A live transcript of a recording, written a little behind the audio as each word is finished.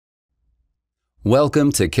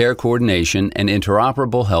Welcome to Care Coordination and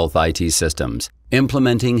Interoperable Health IT Systems,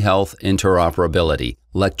 Implementing Health Interoperability,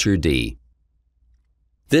 Lecture D.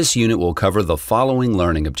 This unit will cover the following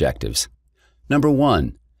learning objectives. Number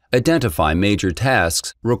 1. Identify major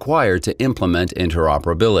tasks required to implement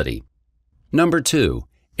interoperability. Number 2.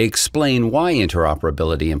 Explain why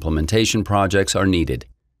interoperability implementation projects are needed.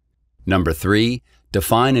 Number 3.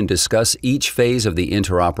 Define and discuss each phase of the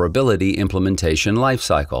interoperability implementation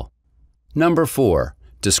lifecycle. Number 4.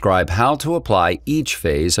 Describe how to apply each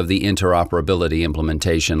phase of the interoperability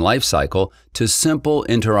implementation lifecycle to simple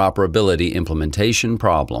interoperability implementation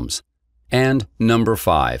problems. And Number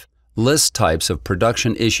 5. List types of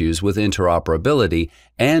production issues with interoperability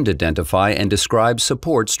and identify and describe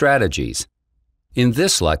support strategies. In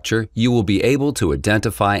this lecture, you will be able to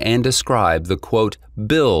identify and describe the quote,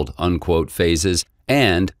 build unquote phases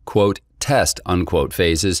and quote, test unquote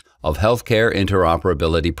phases of healthcare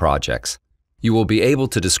interoperability projects. You will be able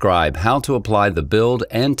to describe how to apply the build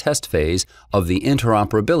and test phase of the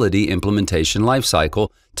interoperability implementation lifecycle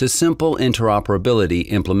to simple interoperability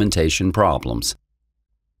implementation problems.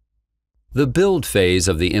 The build phase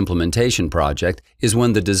of the implementation project is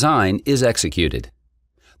when the design is executed.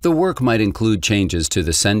 The work might include changes to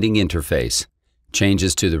the sending interface,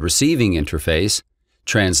 changes to the receiving interface,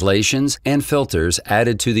 translations and filters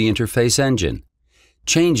added to the interface engine,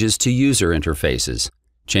 changes to user interfaces,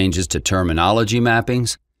 changes to terminology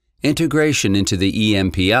mappings, integration into the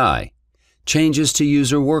EMPI, changes to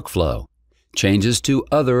user workflow, changes to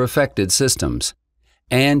other affected systems,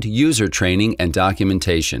 and user training and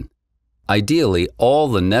documentation. Ideally, all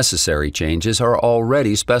the necessary changes are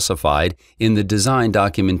already specified in the design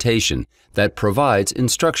documentation that provides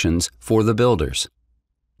instructions for the builders.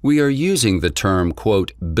 We are using the term,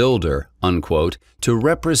 quote, builder, unquote, to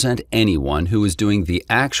represent anyone who is doing the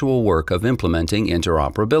actual work of implementing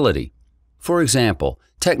interoperability. For example,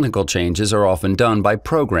 technical changes are often done by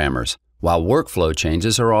programmers, while workflow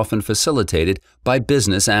changes are often facilitated by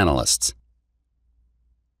business analysts.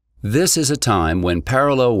 This is a time when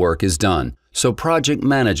parallel work is done, so project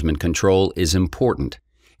management control is important.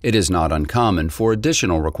 It is not uncommon for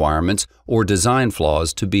additional requirements or design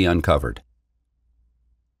flaws to be uncovered.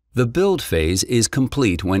 The build phase is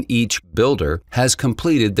complete when each builder has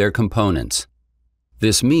completed their components.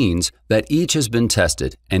 This means that each has been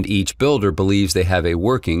tested and each builder believes they have a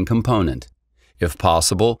working component. If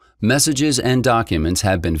possible, messages and documents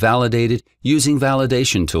have been validated using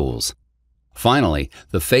validation tools. Finally,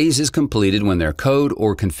 the phase is completed when their code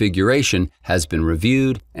or configuration has been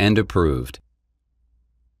reviewed and approved.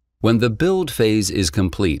 When the build phase is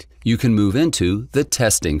complete, you can move into the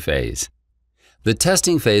testing phase. The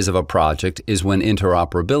testing phase of a project is when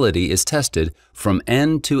interoperability is tested from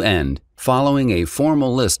end to end, following a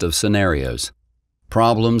formal list of scenarios.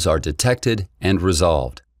 Problems are detected and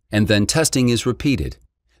resolved, and then testing is repeated.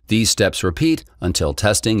 These steps repeat until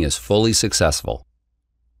testing is fully successful.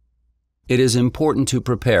 It is important to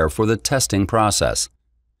prepare for the testing process.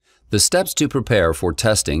 The steps to prepare for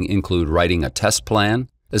testing include writing a test plan,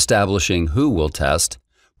 establishing who will test,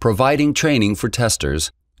 providing training for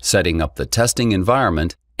testers, setting up the testing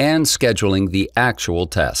environment, and scheduling the actual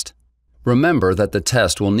test. Remember that the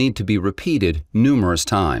test will need to be repeated numerous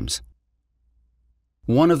times.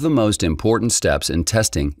 One of the most important steps in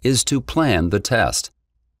testing is to plan the test.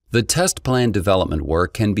 The test plan development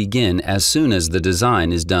work can begin as soon as the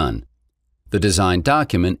design is done. The design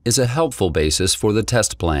document is a helpful basis for the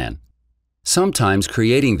test plan. Sometimes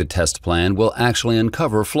creating the test plan will actually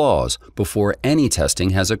uncover flaws before any testing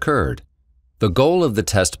has occurred. The goal of the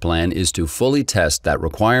test plan is to fully test that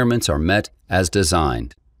requirements are met as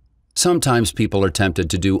designed. Sometimes people are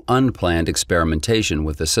tempted to do unplanned experimentation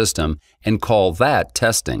with the system and call that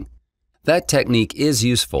testing. That technique is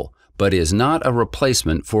useful, but is not a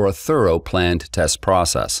replacement for a thorough planned test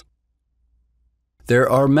process. There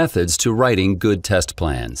are methods to writing good test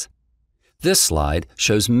plans. This slide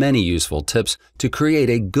shows many useful tips to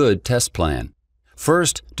create a good test plan.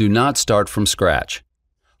 First, do not start from scratch.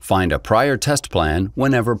 Find a prior test plan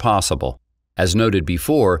whenever possible. As noted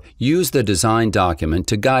before, use the design document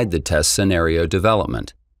to guide the test scenario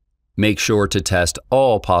development. Make sure to test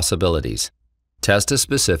all possibilities. Test a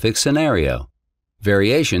specific scenario.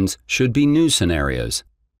 Variations should be new scenarios.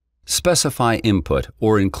 Specify input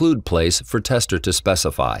or include place for tester to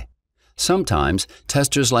specify. Sometimes,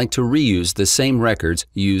 testers like to reuse the same records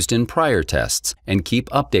used in prior tests and keep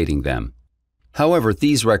updating them. However,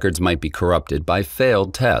 these records might be corrupted by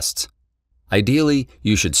failed tests. Ideally,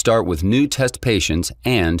 you should start with new test patients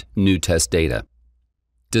and new test data.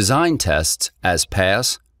 Design tests as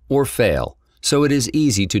pass or fail, so it is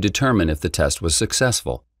easy to determine if the test was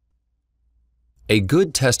successful. A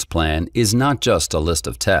good test plan is not just a list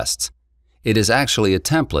of tests. It is actually a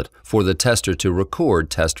template for the tester to record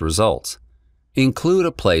test results. Include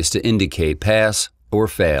a place to indicate pass or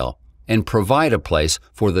fail, and provide a place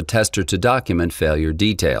for the tester to document failure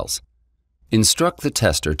details. Instruct the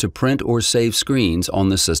tester to print or save screens on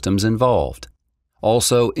the systems involved.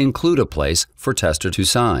 Also, include a place for tester to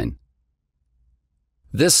sign.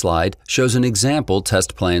 This slide shows an example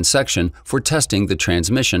test plan section for testing the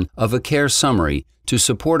transmission of a care summary to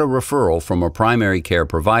support a referral from a primary care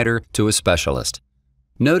provider to a specialist.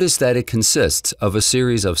 Notice that it consists of a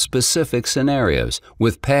series of specific scenarios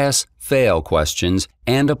with pass-fail questions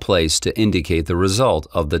and a place to indicate the result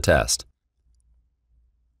of the test.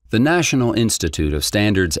 The National Institute of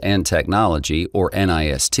Standards and Technology, or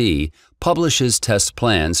NIST, publishes test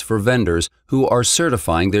plans for vendors who are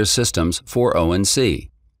certifying their systems for ONC.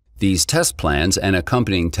 These test plans and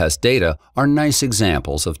accompanying test data are nice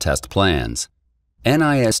examples of test plans.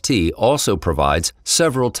 NIST also provides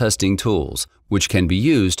several testing tools, which can be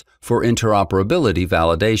used for interoperability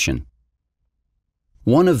validation.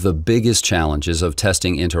 One of the biggest challenges of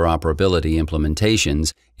testing interoperability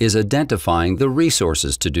implementations is identifying the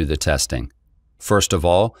resources to do the testing. First of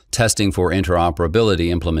all, testing for interoperability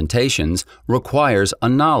implementations requires a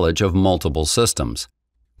knowledge of multiple systems.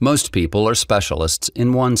 Most people are specialists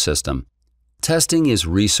in one system. Testing is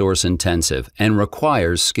resource-intensive and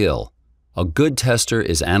requires skill. A good tester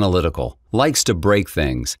is analytical, likes to break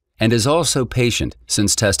things, and is also patient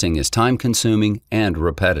since testing is time-consuming and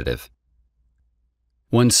repetitive.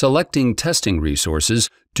 When selecting testing resources,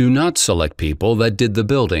 do not select people that did the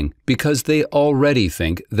building because they already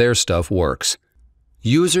think their stuff works.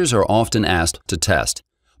 Users are often asked to test,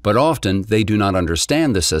 but often they do not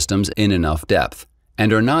understand the systems in enough depth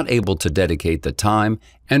and are not able to dedicate the time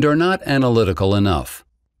and are not analytical enough.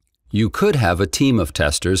 You could have a team of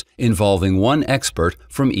testers involving one expert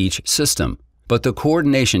from each system, but the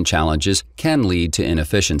coordination challenges can lead to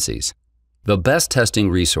inefficiencies. The best testing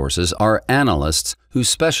resources are analysts who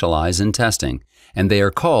specialize in testing, and they are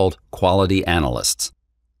called quality analysts.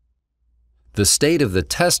 The state of the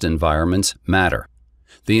test environments matter.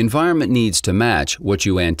 The environment needs to match what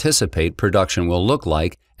you anticipate production will look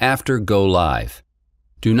like after go live.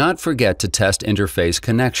 Do not forget to test interface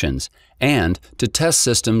connections and to test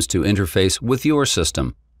systems to interface with your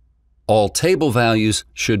system. All table values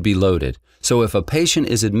should be loaded, so if a patient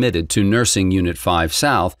is admitted to Nursing Unit 5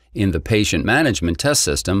 South in the Patient Management Test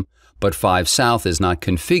System, but 5 South is not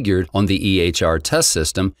configured on the EHR test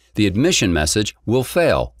system, the admission message will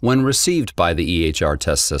fail when received by the EHR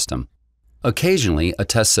test system. Occasionally, a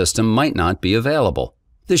test system might not be available.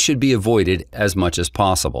 This should be avoided as much as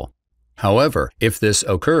possible. However, if this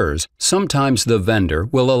occurs, sometimes the vendor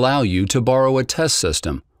will allow you to borrow a test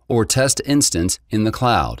system or test instance in the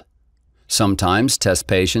cloud. Sometimes test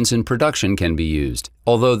patients in production can be used,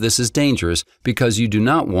 although this is dangerous because you do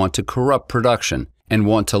not want to corrupt production and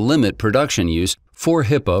want to limit production use for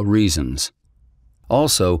HIPAA reasons.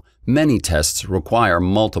 Also, many tests require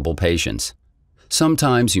multiple patients.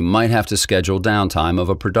 Sometimes you might have to schedule downtime of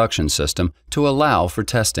a production system to allow for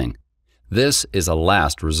testing. This is a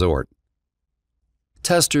last resort.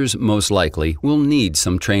 Testers most likely will need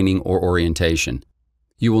some training or orientation.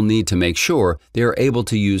 You will need to make sure they are able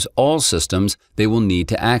to use all systems they will need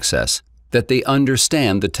to access, that they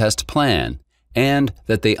understand the test plan, and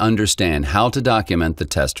that they understand how to document the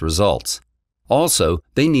test results. Also,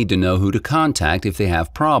 they need to know who to contact if they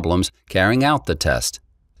have problems carrying out the test.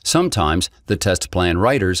 Sometimes the test plan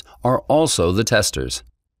writers are also the testers.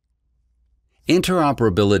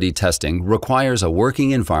 Interoperability testing requires a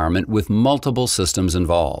working environment with multiple systems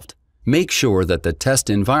involved. Make sure that the test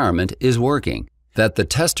environment is working, that the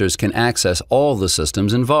testers can access all the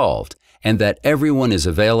systems involved, and that everyone is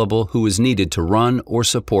available who is needed to run or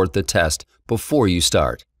support the test before you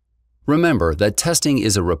start. Remember that testing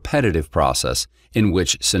is a repetitive process in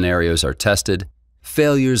which scenarios are tested,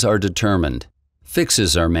 failures are determined,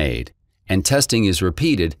 fixes are made, and testing is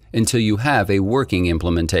repeated until you have a working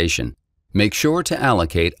implementation. Make sure to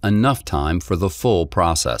allocate enough time for the full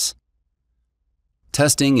process.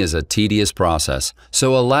 Testing is a tedious process,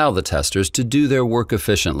 so allow the testers to do their work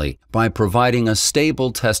efficiently by providing a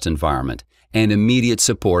stable test environment and immediate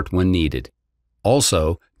support when needed.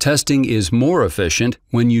 Also, testing is more efficient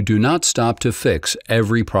when you do not stop to fix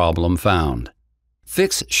every problem found.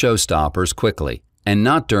 Fix showstoppers quickly and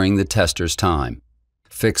not during the tester's time.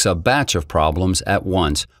 Fix a batch of problems at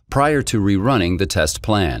once prior to rerunning the test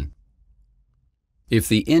plan. If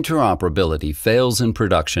the interoperability fails in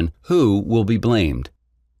production, who will be blamed?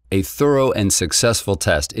 A thorough and successful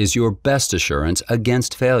test is your best assurance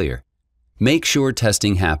against failure. Make sure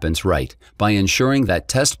testing happens right by ensuring that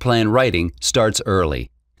test plan writing starts early,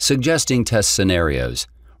 suggesting test scenarios,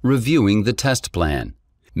 reviewing the test plan,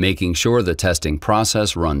 making sure the testing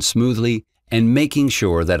process runs smoothly, and making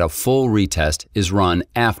sure that a full retest is run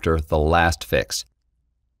after the last fix.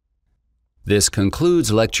 This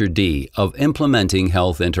concludes Lecture D of Implementing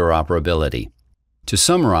Health Interoperability. To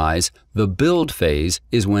summarize, the build phase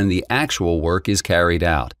is when the actual work is carried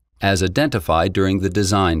out, as identified during the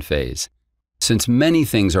design phase. Since many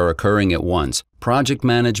things are occurring at once, project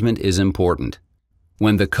management is important.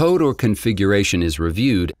 When the code or configuration is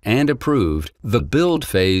reviewed and approved, the build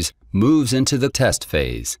phase moves into the test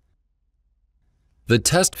phase. The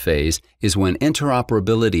test phase is when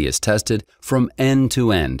interoperability is tested from end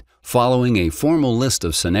to end, following a formal list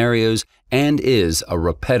of scenarios, and is a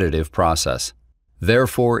repetitive process.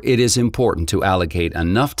 Therefore, it is important to allocate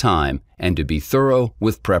enough time and to be thorough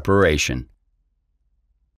with preparation.